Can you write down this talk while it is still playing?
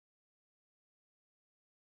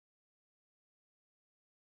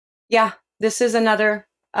Yeah, this is another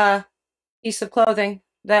piece of clothing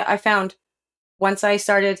that I found once I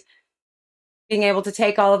started being able to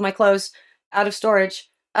take all of my clothes out of storage.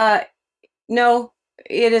 No,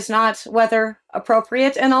 it is not weather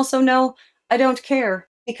appropriate, and also no, I don't care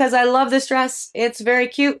because I love this dress. It's very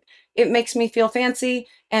cute. It makes me feel fancy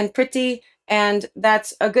and pretty, and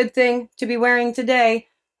that's a good thing to be wearing today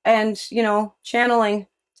and, channeling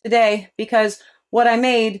today because what I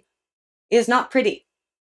made is not pretty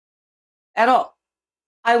at all.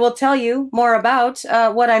 I will tell you more about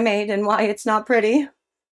what I made and why it's not pretty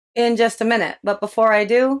in just a minute. But before I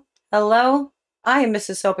do, hello, I am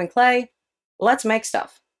Mrs. Soap and Clay. Let's make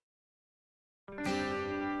stuff.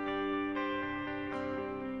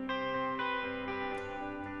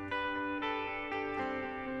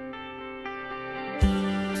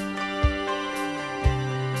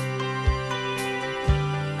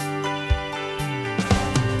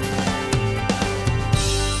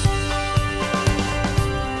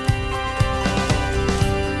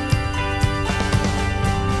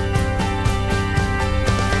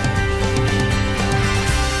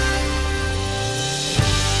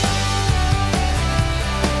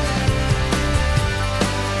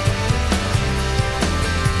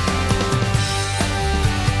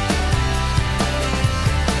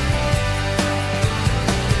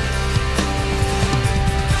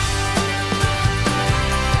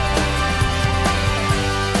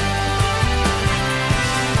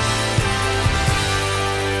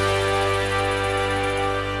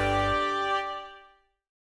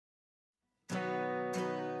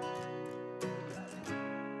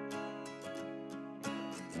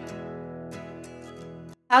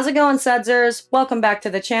 How's it going, Sudsers? Welcome back to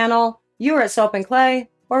the channel. You are at Soap and Clay,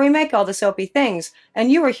 where we make all the soapy things, and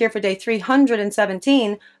you are here for day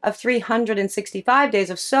 317 of 365 days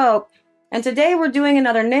of soap, and today we're doing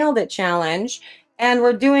another Nailed It challenge, and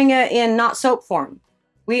we're doing it in not soap form.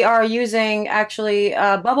 We are using, actually,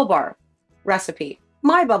 a bubble bar recipe,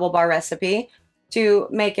 my bubble bar recipe, to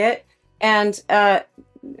make it, and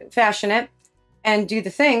fashion it, and do the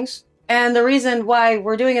things. And the reason why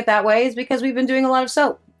we're doing it that way is because we've been doing a lot of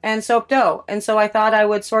soap and soap dough. And so I thought I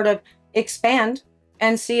would sort of expand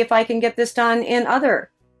and see if I can get this done in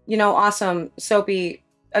other, awesome soapy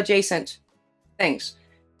adjacent things.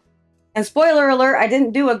 And spoiler alert, I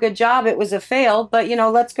didn't do a good job. It was a fail. But,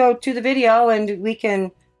 let's go to the video and we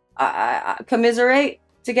can commiserate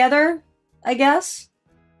together, I guess.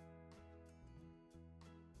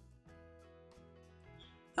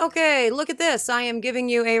 Okay, look at this. I am giving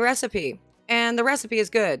you a recipe, and the recipe is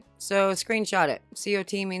good, so screenshot it.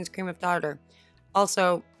 COT means cream of tartar.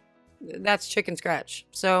 Also, that's chicken scratch.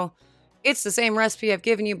 So, it's the same recipe I've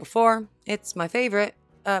given you before. It's my favorite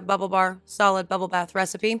bubble bar, solid bubble bath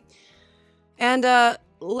recipe. And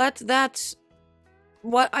let that,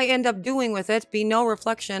 what I end up doing with it, be no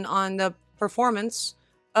reflection on the performance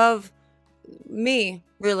of me,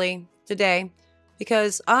 really, today.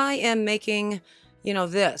 Because I am making...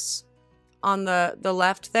 this on the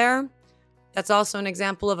left there, that's also an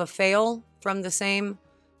example of a fail from the same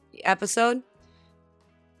episode.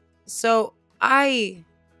 So I,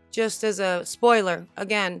 just as a spoiler,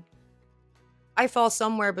 again, I fall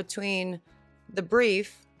somewhere between the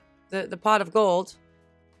brief, the pot of gold,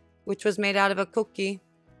 which was made out of a cookie,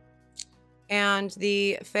 and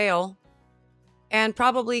the fail, and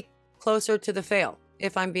probably closer to the fail,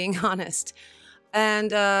 if I'm being honest.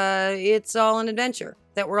 And it's all an adventure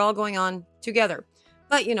that we're all going on together.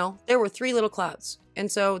 But, there were 3 little clouds.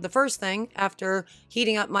 And so the first thing, after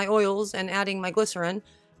heating up my oils and adding my glycerin,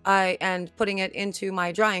 and putting it into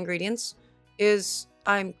my dry ingredients, is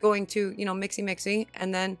I'm going to, mixy,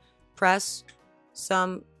 and then press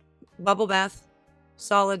some bubble bath,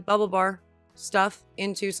 solid bubble bar stuff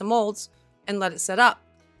into some molds and let it set up.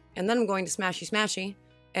 And then I'm going to smashy,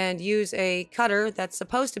 and use a cutter that's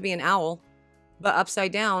supposed to be an owl, but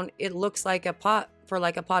upside down, it looks like a pot for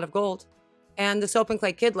like a pot of gold. And the Soap and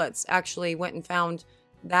Clay Kidlets actually went and found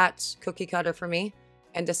that cookie cutter for me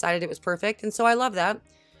and decided it was perfect. And so I love that.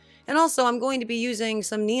 And also, I'm going to be using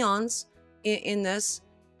some neons in this.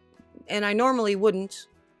 And I normally wouldn't,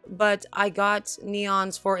 but I got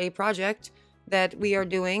neons for a project that we are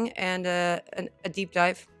doing, and a deep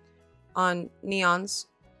dive on neons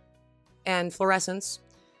and fluorescence.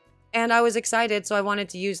 And I was excited, so I wanted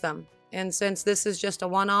to use them. And since this is just a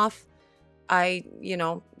one-off, I,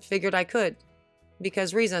 figured I could,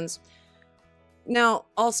 because reasons. Now,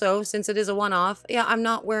 also, since it is a one-off, yeah, I'm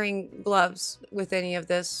not wearing gloves with any of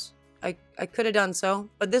this. I could have done so,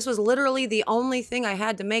 but this was literally the only thing I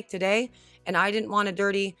had to make today, and I didn't want to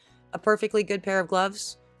dirty a perfectly good pair of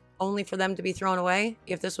gloves, only for them to be thrown away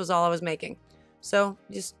if this was all I was making. So,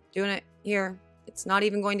 just Doing it here. It's not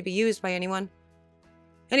even going to be used by anyone.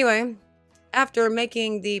 Anyway, after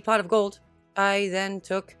making the pot of gold, I then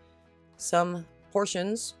took some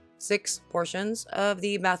portions, 6 portions of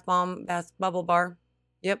the bath bomb, bath bubble bar.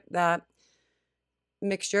 Yep, that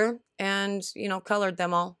mixture, and, you know, colored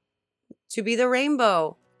them all to be the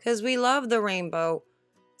rainbow, because we love the rainbow.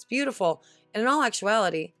 It's beautiful. And in all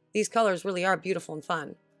actuality, these colors really are beautiful and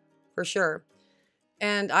fun, for sure.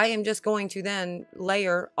 And I am just going to then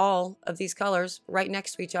layer all of these colors right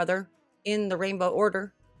next to each other in the rainbow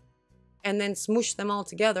order, and then smoosh them all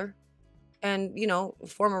together and, you know,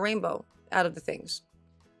 form a rainbow out of the things.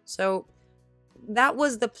 So that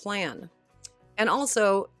was the plan. And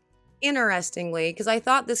also, interestingly, because I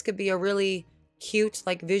thought this could be a really cute,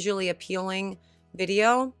 like visually appealing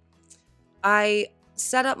video, I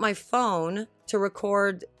set up my phone to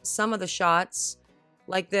record some of the shots,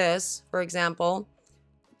 like this, for example,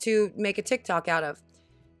 to make a TikTok out of.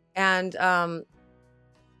 And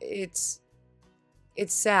it's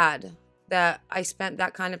sad that I spent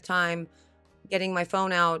that kind of time getting my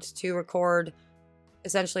phone out to record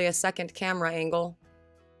essentially a second camera angle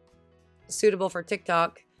suitable for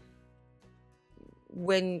TikTok.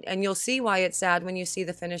 And you'll see why it's sad when you see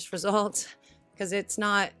the finished result, because it's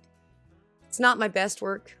not my best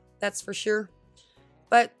work, that's for sure.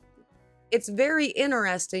 But it's very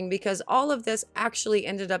interesting because all of this actually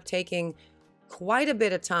ended up taking quite a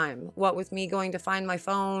bit of time. What with me going to find my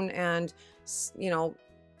phone and, you know,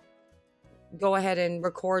 go ahead and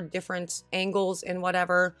record different angles and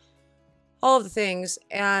whatever, all of the things.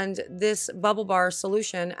 And this bubble bar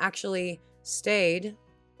solution actually stayed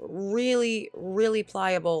really, really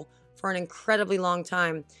pliable for an incredibly long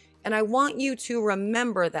time. And I want you to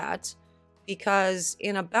remember that, because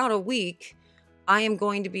in about a week, I am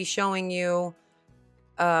going to be showing you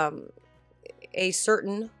a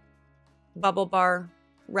certain bubble bar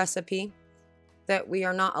recipe that we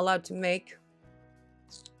are not allowed to make.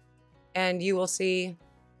 And you will see,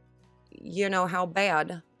 you know, how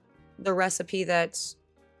bad the recipe that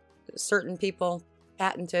certain people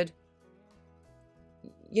patented,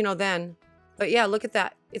 you know, then. But yeah, look at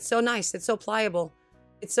that. It's so nice. It's so pliable.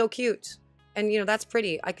 It's so cute. And, you know, that's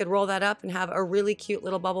pretty. I could roll that up and have a really cute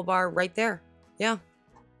little bubble bar right there. Yeah.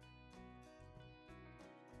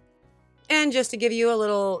 And just to give you a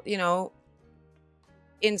little, you know,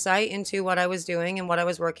 insight into what I was doing and what I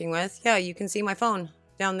was working with. Yeah, you can see my phone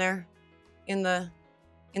down there in the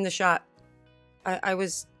shot. I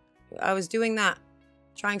was doing that,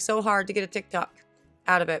 trying so hard to get a TikTok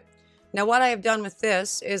out of it. Now, what I have done with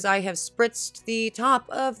this is I have spritzed the top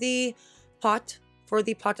of the pot for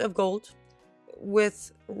the pot of gold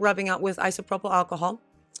with rubbing out with isopropyl alcohol.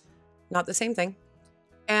 Not the same thing.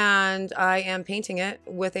 And I am painting it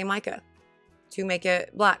with a mica to make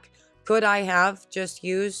it black. Could I have just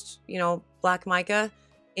used, you know, black mica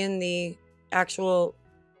in the actual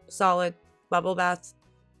solid bubble bath,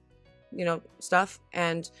 you know, stuff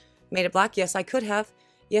and made it black? Yes, I could have.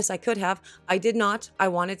 Yes, I could have. I did not. I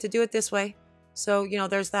wanted to do it this way. So, you know,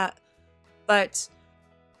 there's that. But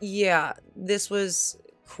yeah, this was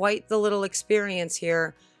quite the little experience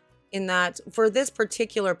here, in that for this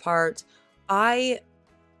particular part, I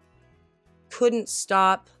couldn't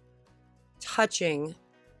stop touching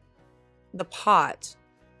the pot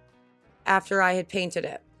after I had painted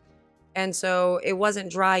it. And so it wasn't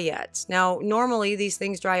dry yet. Now, normally these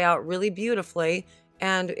things dry out really beautifully.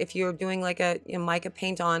 And if you're doing like a mica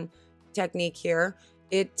paint on technique here,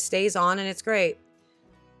 it stays on and it's great.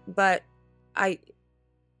 But I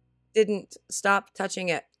didn't stop touching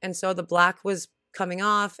it. And so the black was coming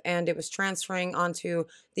off and it was transferring onto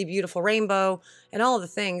the beautiful rainbow and all of the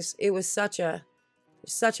things. It was such a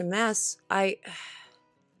mess. I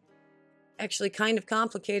actually kind of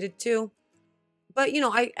complicated too. But, you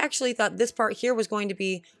know, I actually thought this part here was going to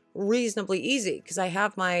be reasonably easy because I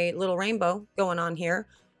have my little rainbow going on here.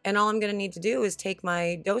 And all I'm going to need to do is take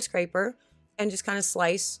my dough scraper and just kind of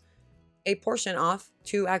slice a portion off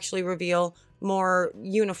to actually reveal more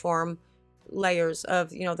uniform layers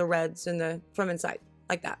of, you know, the reds and the from inside,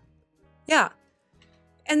 like that. Yeah.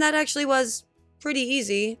 And that actually was pretty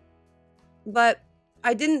easy, but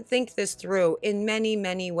I didn't think this through in many,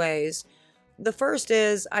 many ways. The first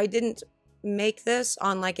is I didn't make this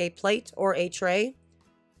on like a plate or a tray,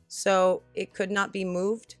 so it could not be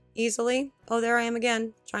moved easily. Oh, there I am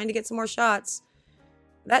again, trying to get some more shots.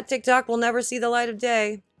 That TikTok will never see the light of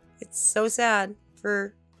day. It's so sad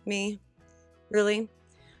for me, really.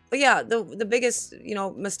 But yeah, the biggest, you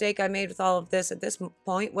know, mistake I made with all of this at this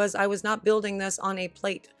point was I was not building this on a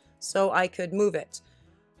plate so I could move it.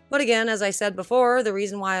 But again, as I said before, the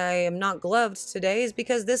reason why I am not gloved today is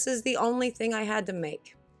because this is the only thing I had to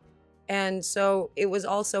make. And so it was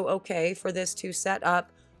also okay for this to set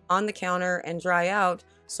up on the counter and dry out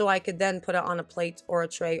so I could then put it on a plate or a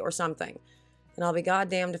tray or something. And I'll be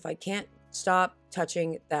goddamned if I can't stop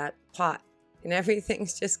touching that pot and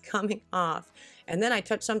everything's just coming off. And then I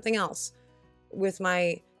touch something else with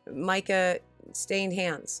my mica stained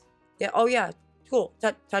hands. Yeah, oh yeah, cool.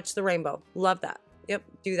 Touch the rainbow. Love that. Yep,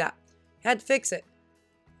 do that. Had to fix it,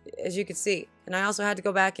 as you can see. And I also had to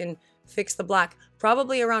go back and fix the black,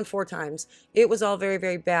 probably around 4 times. It was all very,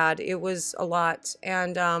 very bad. It was a lot.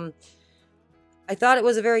 And I thought it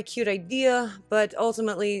was a very cute idea, but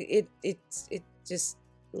ultimately it just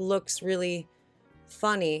looks really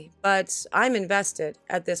funny. But I'm invested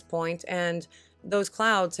at this point, and those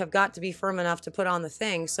clouds have got to be firm enough to put on the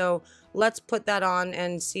thing. So let's put that on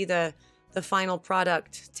and see the final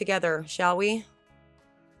product together, shall we?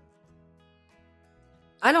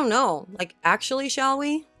 I don't know. Like, actually, shall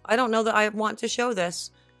we? I don't know that I want to show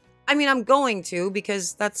this. I mean, I'm going to,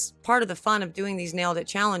 because that's part of the fun of doing these Nailed It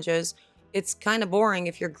challenges. It's kind of boring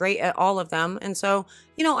if you're great at all of them. And so,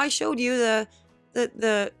 you know, I showed you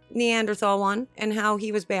the Neanderthal one and how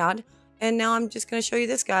he was bad. And now I'm just going to show you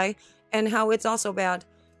this guy and how it's also bad.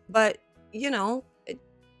 But, you know,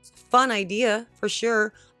 it's a fun idea for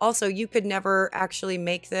sure. Also, you could never actually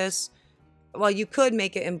make this. Well, you could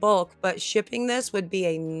make it in bulk, but shipping this would be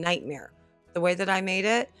a nightmare. The way that I made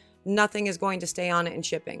it, nothing is going to stay on it in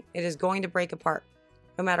shipping. It is going to break apart,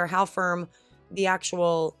 no matter how firm the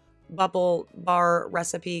actual bubble bar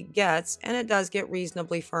recipe gets. And it does get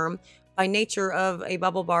reasonably firm. By nature of a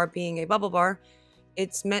bubble bar being a bubble bar,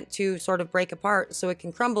 it's meant to sort of break apart so it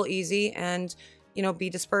can crumble easy and, you know, be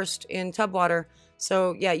dispersed in tub water.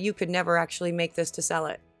 So yeah, you could never actually make this to sell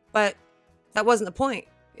it. But that wasn't the point.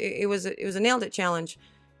 It was a Nailed It challenge,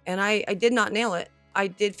 and I did not nail it. I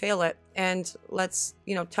did fail it. And let's,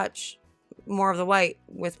 you know, touch more of the white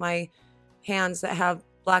with my hands that have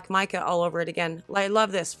black mica all over it again. I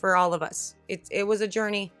love this for all of us. It was a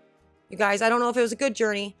journey, you guys. I don't know if it was a good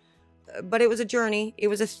journey, but it was a journey. It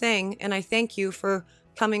was a thing, and I thank you for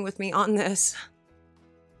coming with me on this.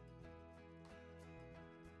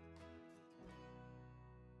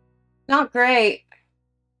 Not great.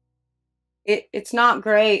 It's not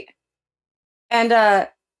great. And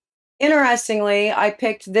interestingly, I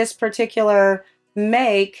picked this particular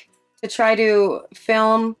make to try to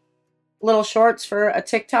film little shorts for a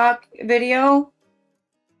TikTok video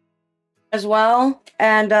as well.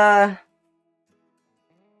 And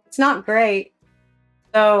it's not great.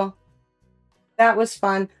 So that was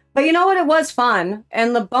fun. But you know what? It was fun.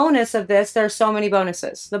 And the bonus of this, there's so many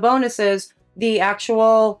bonuses. The bonus is the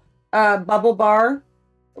actual bubble bar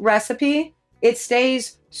recipe. It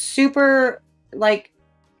stays super, like,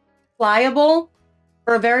 pliable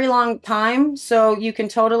for a very long time. So you can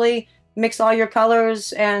totally mix all your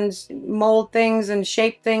colors and mold things and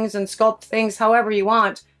shape things and sculpt things however you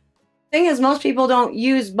want. Thing is, most people don't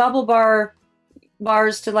use bubble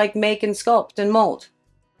bars to, like, make and sculpt and mold.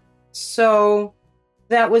 So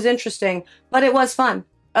that was interesting, but it was fun.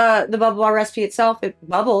 The bubble bar recipe itself, it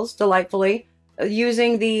bubbles delightfully.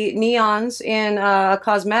 Using the neons in a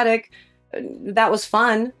cosmetic, that was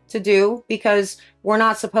fun to do because we're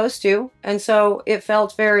not supposed to. And so it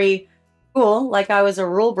felt very cool, like I was a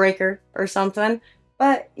rule breaker or something.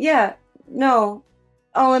 But yeah, no,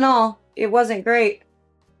 all in all, it wasn't great.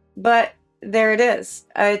 But there it is.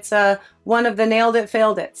 It's one of the Nailed It,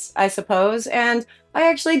 Failed It's, I suppose. And I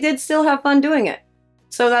actually did still have fun doing it.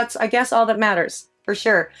 So that's, I guess, all that matters, for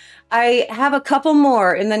sure. I have a couple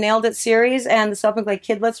more in the Nailed It series, and the Soap and Clay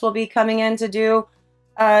Kidlets will be coming in to do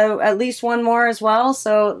at least one more as well.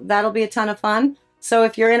 So that'll be a ton of fun. So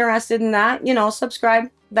if you're interested in that, you know, subscribe.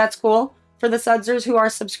 That's cool. For the Sudsers who are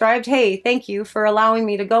subscribed, hey, thank you for allowing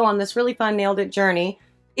me to go on this really fun Nailed It journey.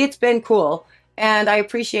 It's been cool. And I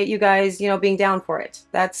appreciate you guys, you know, being down for it.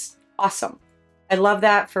 That's awesome. I love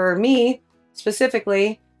that for me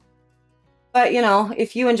specifically. But, you know,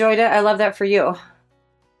 if you enjoyed it, I love that for you.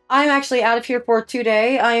 I'm actually out of here for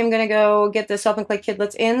today. I am going to go get the Soap and Clay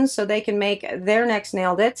Kidlets in so they can make their next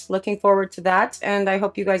Nailed It. Looking forward to that, and I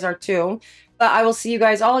hope you guys are too. But I will see you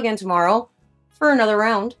guys all again tomorrow for another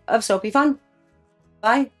round of soapy fun.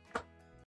 Bye.